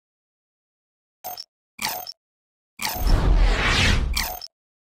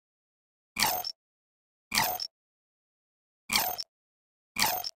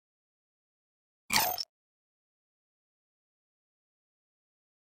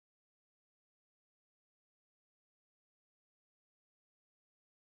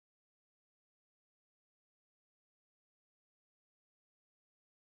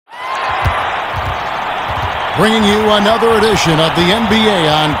Bringing you another edition of the NBA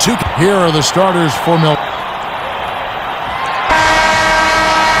on 2. Here are the starters for Milwaukee.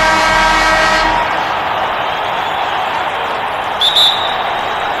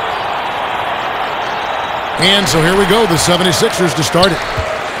 And so here we go, the 76ers to start it.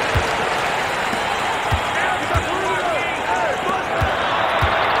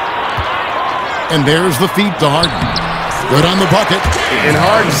 And there's the feed to Harden. Good on the bucket. And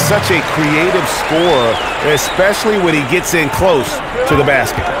Harden's such a creative scorer, especially when he gets in close to the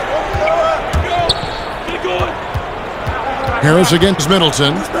basket. Harris against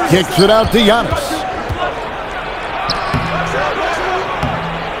Middleton. Kicks it out to Giannis.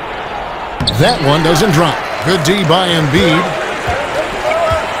 That one doesn't drop. Good D by Embiid.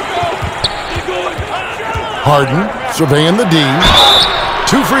 Harden surveying the D.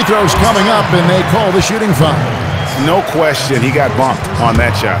 2 free throws coming up, and they call the shooting foul. No question, he got bumped on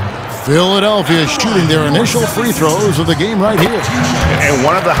that shot. Philadelphia shooting their initial free throws of the game right here. And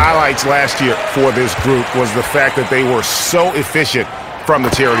one of the highlights last year for this group was the fact that they were so efficient from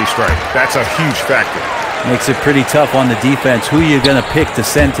the charity stripe. That's a huge factor. Makes it pretty tough on the defense. Who are you going to pick to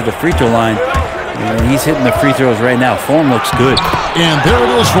send to the free throw line? He's hitting the free throws right now. Form looks good. And there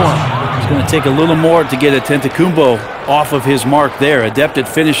it is for him. It's going to take a little more to get Antetokounmpo off of his mark there. Adept at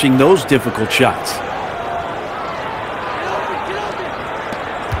finishing those difficult shots.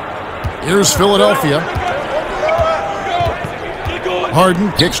 Here's Philadelphia.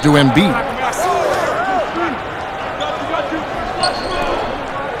 Harden kicks to Embiid.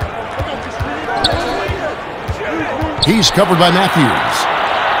 He's covered by Matthews.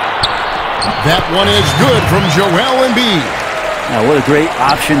 That one is good from Joel Embiid. Now, what a great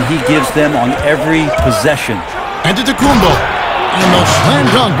option he gives them on every possession. Antetokounmpo. And the slam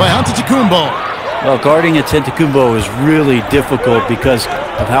dunk by Antetokounmpo. Well, guarding Antetokounmpo is really difficult because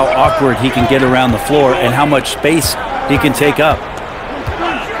of how awkward he can get around the floor and how much space he can take up.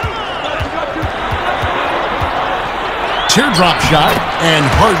 Teardrop shot, and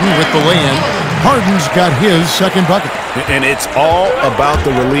Harden with the lay-in. Harden's got his second bucket. And it's all about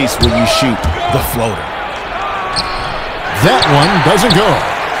the release when you shoot the floater. That one doesn't go.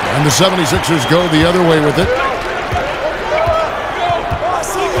 And the 76ers go the other way with it.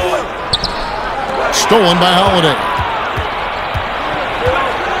 Stolen by Holiday.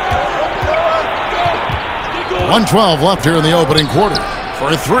 1:12 left here in the opening quarter.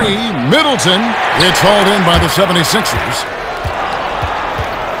 For 3, Middleton. It's hauled in by the 76ers.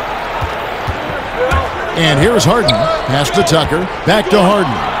 And here's Harden. Pass to Tucker. Back to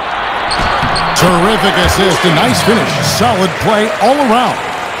Harden. Terrific assist. A nice finish. Solid play all around.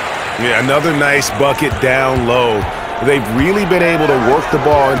 Yeah, another nice bucket down low. They've really been able to work the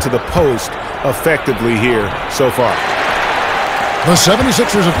ball into the post effectively here so far. The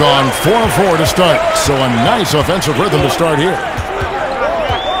 76ers have gone 4 of 4 to start, so a nice offensive rhythm to start here.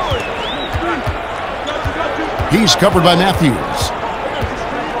 He's covered by Matthews.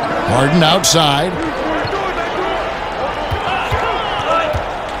 Harden outside.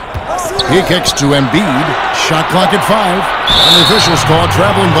 He kicks to Embiid. Shot clock at 5. And the officials call a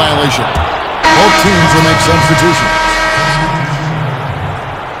traveling violation. Both teams will make substitutions.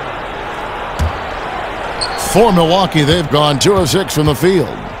 For Milwaukee, they've gone 2 of 6 from the field.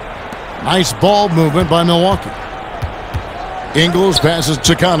 Nice ball movement by Milwaukee. Ingles passes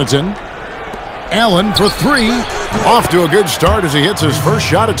to Connaughton. Allen for 3. Off to a good start as he hits his first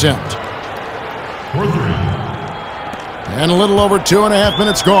shot attempt. And a little over 2.5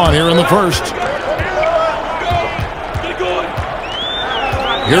 minutes gone here in the first.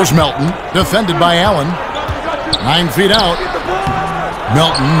 Here's Melton, defended by Allen. 9 feet out.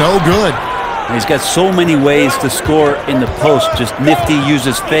 Melton, no good. He's got so many ways to score in the post. Just nifty,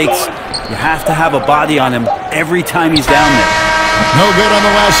 uses fakes. You have to have a body on him every time he's down there. No good on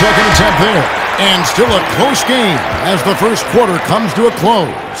the last second attempt there. And still a close game as the first quarter comes to a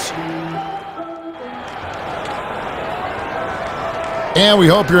close. And we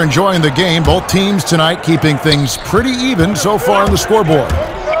hope you're enjoying the game. Both teams tonight keeping things pretty even so far on the scoreboard.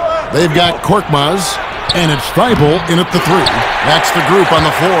 They've got Korkmaz, and it's Thibault in at the 3. That's the group on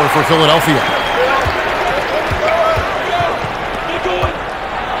the floor for Philadelphia.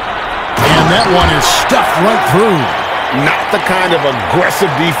 And that one is stuffed right through. Not the kind of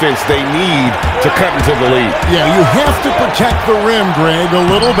aggressive defense they need to cut into the lead. Yeah, you have to protect the rim, Greg, a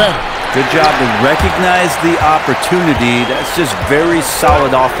little better. Good job to recognize the opportunity. That's just very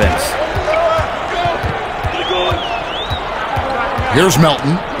solid offense. Here's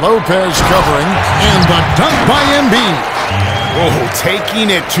Melton. Lopez covering. And the dunk by Embiid. Oh,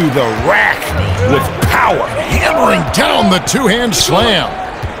 taking it to the rack with power. Hammering down the two-hand slam.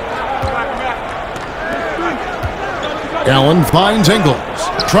 Allen finds Ingles.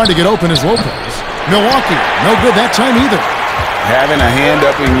 Trying to get open is Lopez. Milwaukee, no good that time either. Having a hand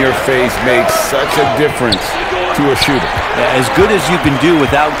up in your face makes such a difference to a shooter. As good as you can do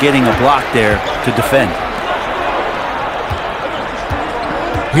without getting a block there to defend.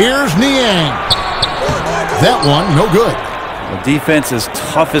 Here's Niang. That one, no good. The defense as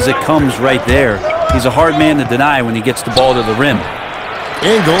tough as it comes right there. He's a hard man to deny when he gets the ball to the rim.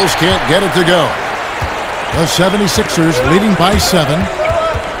 Ingles can't get it to go. The 76ers leading by 7.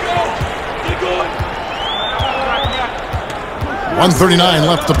 1:39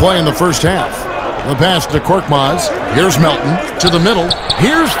 left to play in the first half. The pass to Korkmaz. Here's Melton to the middle.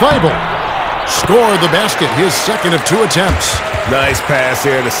 Here's Thibault. Scored the basket, his second of 2 attempts. Nice pass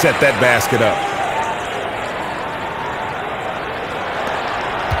there to set that basket up.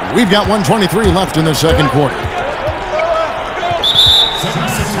 We've got 1:23 left in the second quarter.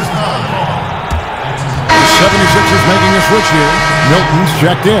 The 76ers making a switch here. Milton's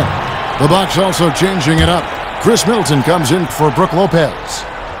checked in. The Bucks also changing it up. Chris Middleton comes in for Brook Lopez.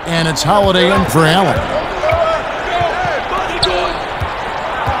 And it's Holiday in for Allen.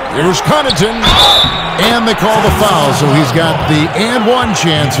 Here's Connaughton. And they call the foul, so he's got the and-one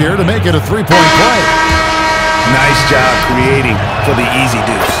chance here to make it a three-point play. Nice job creating for the easy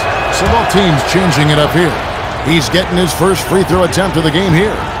deuce. So both teams changing it up here. He's getting his first free throw attempt of the game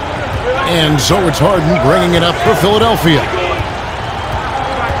here. And so it's Harden bringing it up for Philadelphia.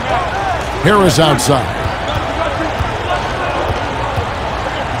 Harris outside.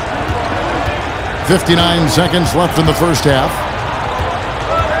 59 seconds left in the first half.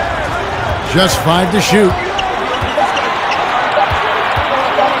 Just 5 to shoot.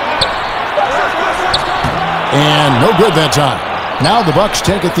 And no good that time. Now the Bucks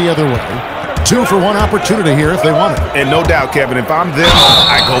take it the other way. 2-for-1 opportunity here if they want it. And no doubt, Kevin, if I'm them,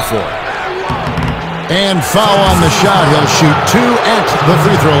 I go for it. And foul on the shot. He'll shoot 2 at the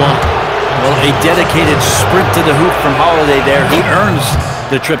free throw line. Well, a dedicated sprint to the hoop from Holiday there. He earns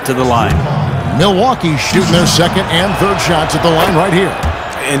the trip to the line. Milwaukee shooting their second and third shots at the line right here.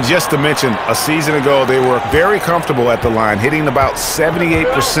 And just to mention, a season ago, they were very comfortable at the line, hitting about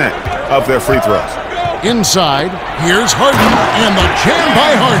 78% of their free throws. Inside, here's Harden, and the jam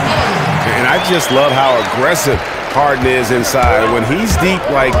by Harden. And I just love how aggressive Harden is inside. When he's deep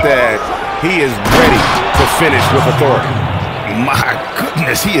like that, he is ready to finish with authority. My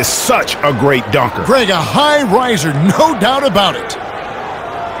goodness, he is such a great dunker. Greg, a high riser, no doubt about it.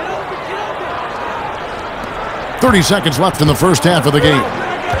 30 seconds left in the first half of the game.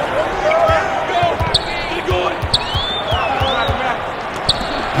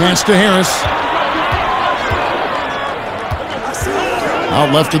 Pass to Harris.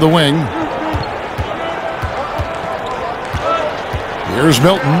 Out left to the wing. Here's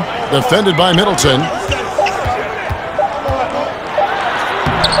Milton, defended by Middleton.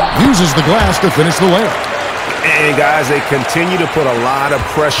 Uses the glass to finish the layup. And guys, they continue to put a lot of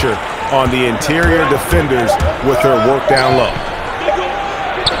pressure on the interior defenders with their work down low.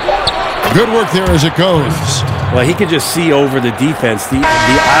 Good work there as it goes. Well, he can just see over the defense. The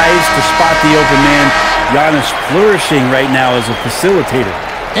eyes to spot the open man. Giannis flourishing right now as a facilitator.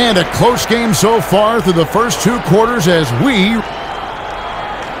 And a close game so far through the first 2 quarters as we...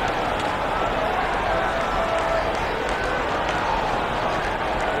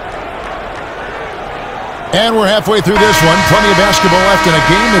 And we're halfway through this one. Plenty of basketball left in a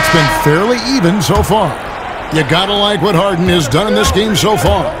game that's been fairly even so far. You gotta like what Harden has done in this game so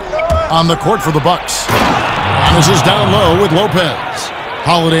far. On the court for the Bucks. Giannis is down low with Lopez.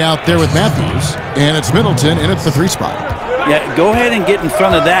 Holiday out there with Matthews. And it's Middleton in at the 3 spot. Yeah, go ahead and get in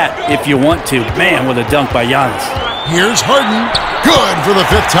front of that if you want to. Man, with a dunk by Giannis. Here's Harden. Good for the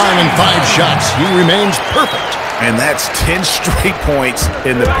 5th time in 5 shots. He remains perfect. And that's 10 straight points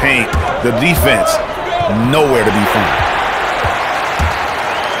in the paint. The defense, nowhere to be found.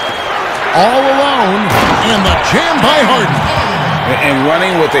 All alone, and the jam by Harden. And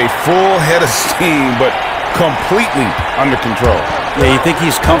running with a full head of steam, but completely under control. Yeah, you think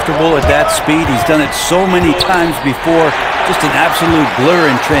he's comfortable at that speed? He's done it so many times before. Just an absolute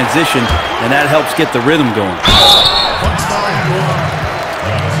blur in transition, and that helps get the rhythm going.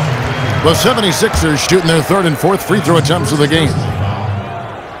 The 76ers shooting their third and fourth free throw attempts of the game.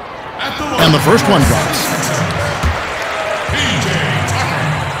 And the first one drops.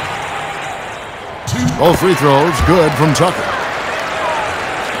 Both free throws good from Tucker.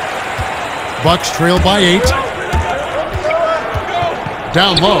 Bucks trail by 8.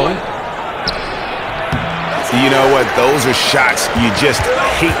 Down low. You know what? Those are shots you just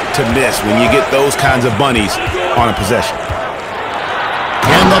hate to miss when you get those kinds of bunnies on a possession.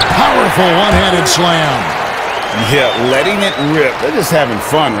 And the powerful one-handed slam. Yeah, letting it rip. They're just having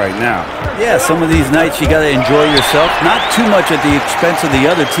fun right now. Yeah, some of these nights you got to enjoy yourself. Not too much at the expense of the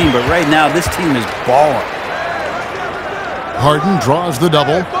other team, but right now this team is balling. Harden draws the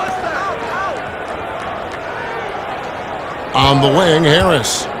double. On the wing,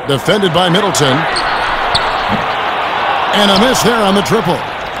 Harris. Defended by Middleton. And a miss there on the triple.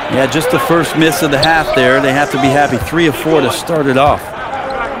 Yeah, just the first miss of the half there. They have to be happy. 3 of 4 to start it off.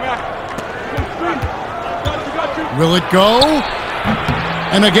 Will it go?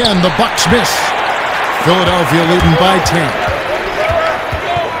 And again, the Bucks miss. Philadelphia leading by 10.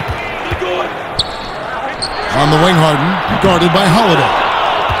 On the wing, Harden, guarded by Holiday.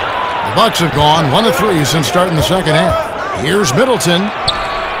 The Bucks have gone 1 of 3 since starting the second half. Here's Middleton,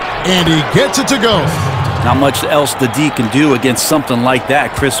 and he gets it to go. Not much else the D can do against something like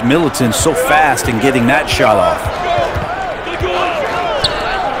that. Chris Middleton so fast in getting that shot off.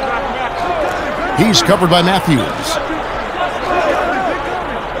 He's covered by Matthews.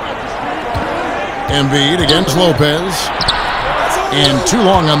 Embiid against Lopez. And too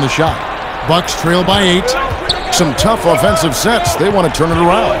long on the shot. Bucks trail by 8. Some tough offensive sets. They want to turn it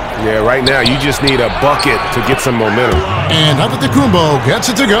around. Yeah, right now you just need a bucket to get some momentum. And Antetokounmpo gets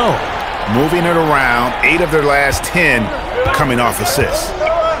it to go. Moving it around, 8 of their last 10 coming off assists.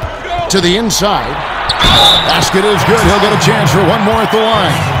 To the inside. Basket is good. He'll get a chance for one more at the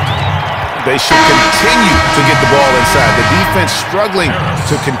line. They should continue to get the ball inside. The defense struggling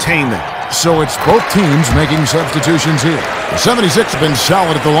to contain them. So it's both teams making substitutions here. The 76 have been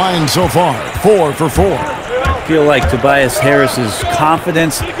solid at the line so far. 4 for 4. I feel like Tobias Harris's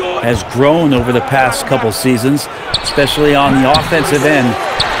confidence has grown over the past couple seasons, especially on the offensive end.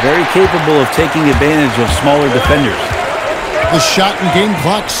 Very capable of taking advantage of smaller defenders. The shot and game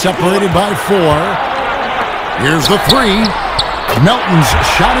clock separated by 4. Here's the 3. Melton's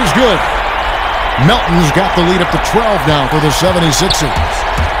shot is good. Melton's got the lead up to 12 now for the 76ers.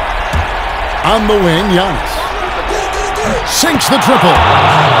 On the wing, Giannis. Sinks the triple.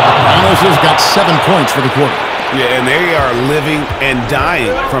 Giannis has got 7 points for the quarter. Yeah, and they are living and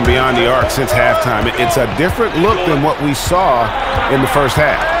dying from beyond the arc since halftime. It's a different look than what we saw in the first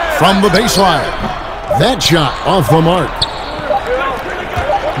half. From the baseline. That shot off the mark.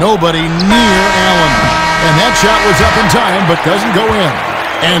 Nobody near Allen. And that shot was up in time, but doesn't go in.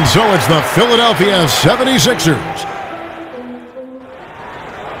 And so it's the Philadelphia 76ers.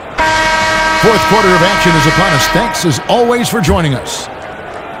 Fourth quarter of action is upon us. Thanks as always for joining us.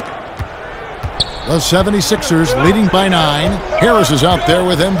 The 76ers leading by 9. Harris is out there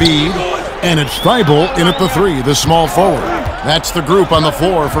with Embiid. And it's Thibault in at the 3, the small forward. That's the group on the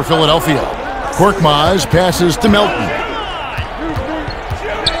floor for Philadelphia. Korkmaz passes to Melton.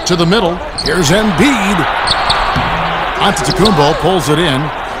 To the middle. Here's Embiid. Antetokounmpo pulls it in.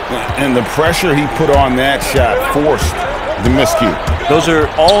 And the pressure he put on that shot forced the miscue. Those are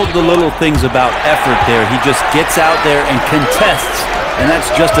all the little things about effort there. He just gets out there and contests, and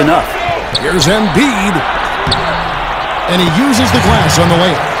that's just enough. Here's Embiid. And he uses the glass on the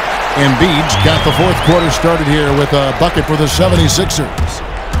layup. Embiid's got the fourth quarter started here with a bucket for the 76ers.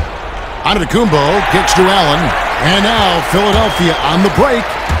 Antetokounmpo kicks to Allen. And now Philadelphia on the break.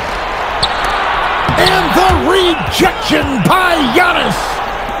 And the rejection by Giannis.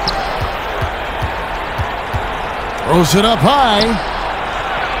 Throws it up high.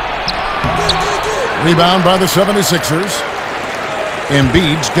 Rebound by the 76ers.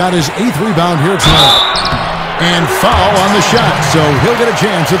 Embiid's got his 8th rebound here tonight. And foul on the shot, so he'll get a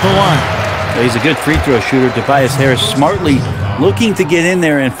chance at the line. He's a good free throw shooter. Tobias Harris smartly looking to get in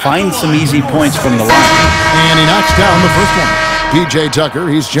there and find some easy points from the line. And he knocks down the first one. P.J. Tucker,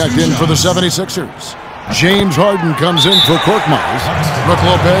 he's checked in for the 76ers. James Harden comes in for Korkmaz. Brook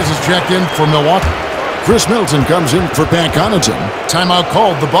Lopez is checked in for Milwaukee. Chris Middleton comes in for Pat Connaughton. Timeout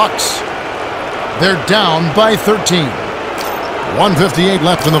called the Bucks. They're down by 13. 1:58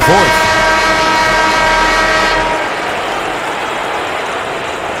 left in the fourth.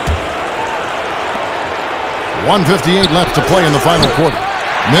 .158 left to play in the final quarter.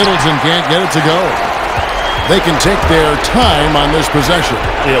 Middleton can't get it to go. they can take their time on this possession.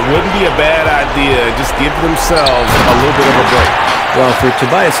 It wouldn't be a bad idea. Just give themselves a little bit of a break. Well, for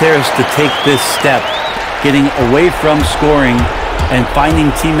Tobias Harris to take this step, getting away from scoring and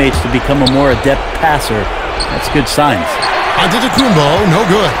finding teammates to become a more adept passer, that's good signs. Antetokounmpo, no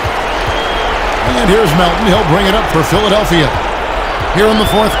good. And here's Melton. He'll bring it up for Philadelphia. Here in the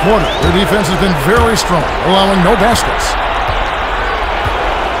fourth quarter, their defense has been very strong, allowing no baskets.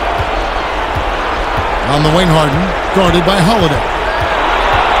 On the wing, Harden, guarded by Holiday.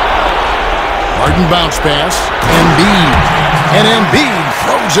 Harden bounce pass. Embiid. And Embiid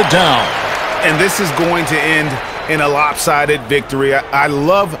throws it down. And this is going to end in a lopsided victory. I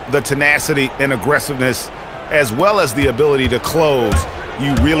love the tenacity and aggressiveness as well as the ability to close.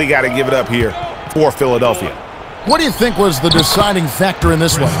 You really got to give it up here for Philadelphia. What do you think was the deciding factor in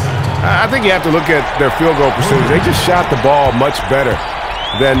this one? I think you have to look at their field goal percentage. They just shot the ball much better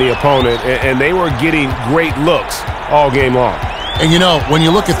than the opponent, and they were getting great looks all game long. And you know, when you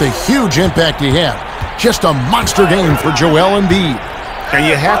look at the huge impact he had, just a monster game for Joel Embiid. And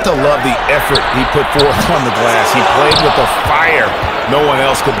you have to love the effort he put forth on the glass. He played with a fire no one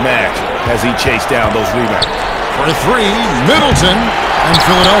else could match as he chased down those rebounds. For three, Middleton, and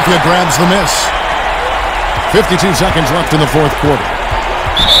Philadelphia grabs the miss. 52 seconds left in the fourth quarter.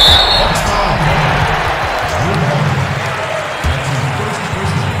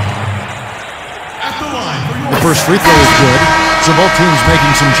 The first free throw is good, so both teams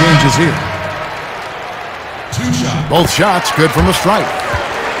making some changes here. Both shots good from the stripe.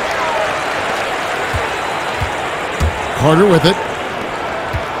 Carter with it.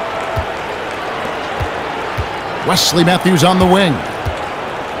 Wesley Matthews on the wing.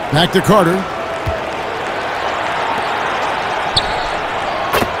 Back to Carter.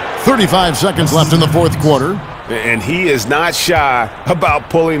 35 seconds left in the fourth quarter. And he is not shy about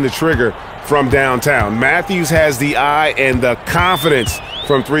pulling the trigger from downtown. Matthews has the eye and the confidence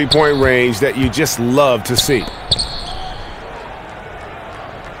from three-point range that you just love to see.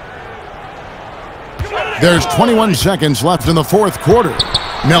 There's 21 seconds left in the fourth quarter.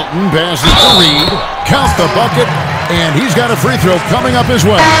 Melton passes to Reed. Count the bucket, and he's got a free throw coming up as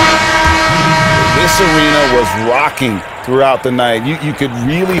well. This arena was rocking throughout the night. You could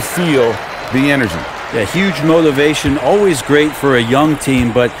really feel the energy. Yeah, huge motivation, always great for a young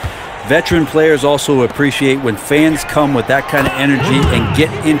team, but veteran players also appreciate when fans come with that kind of energy and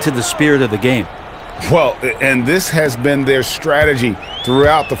get into the spirit of the game. Well, and this has been their strategy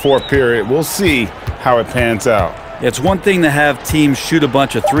throughout the fourth period. We'll see how it pans out. It's one thing to have teams shoot a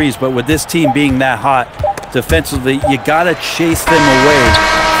bunch of threes, but with this team being that hot defensively, you got to chase them away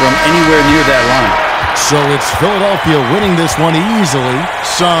from anywhere near that line. So it's Philadelphia winning this one easily.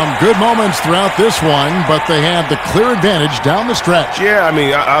 Some good moments throughout this one, but they have the clear advantage down the stretch. Yeah, I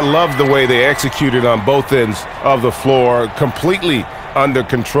mean, I love the way they executed on both ends of the floor, completely under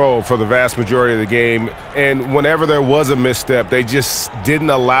control for the vast majority of the game. And whenever there was a misstep, they just didn't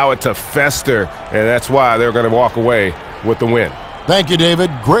allow it to fester, and that's why they're going to walk away with the win. Thank you,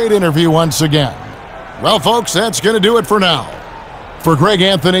 David. Great interview once again. Well, folks, that's going to do it for now. For Greg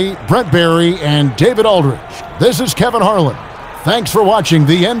Anthony, Brett Barry, and David Aldridge, this is Kevin Harlan. Thanks for watching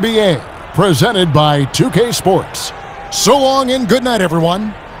the NBA, presented by 2K Sports. So long and good night,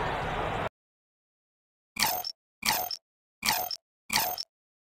 everyone.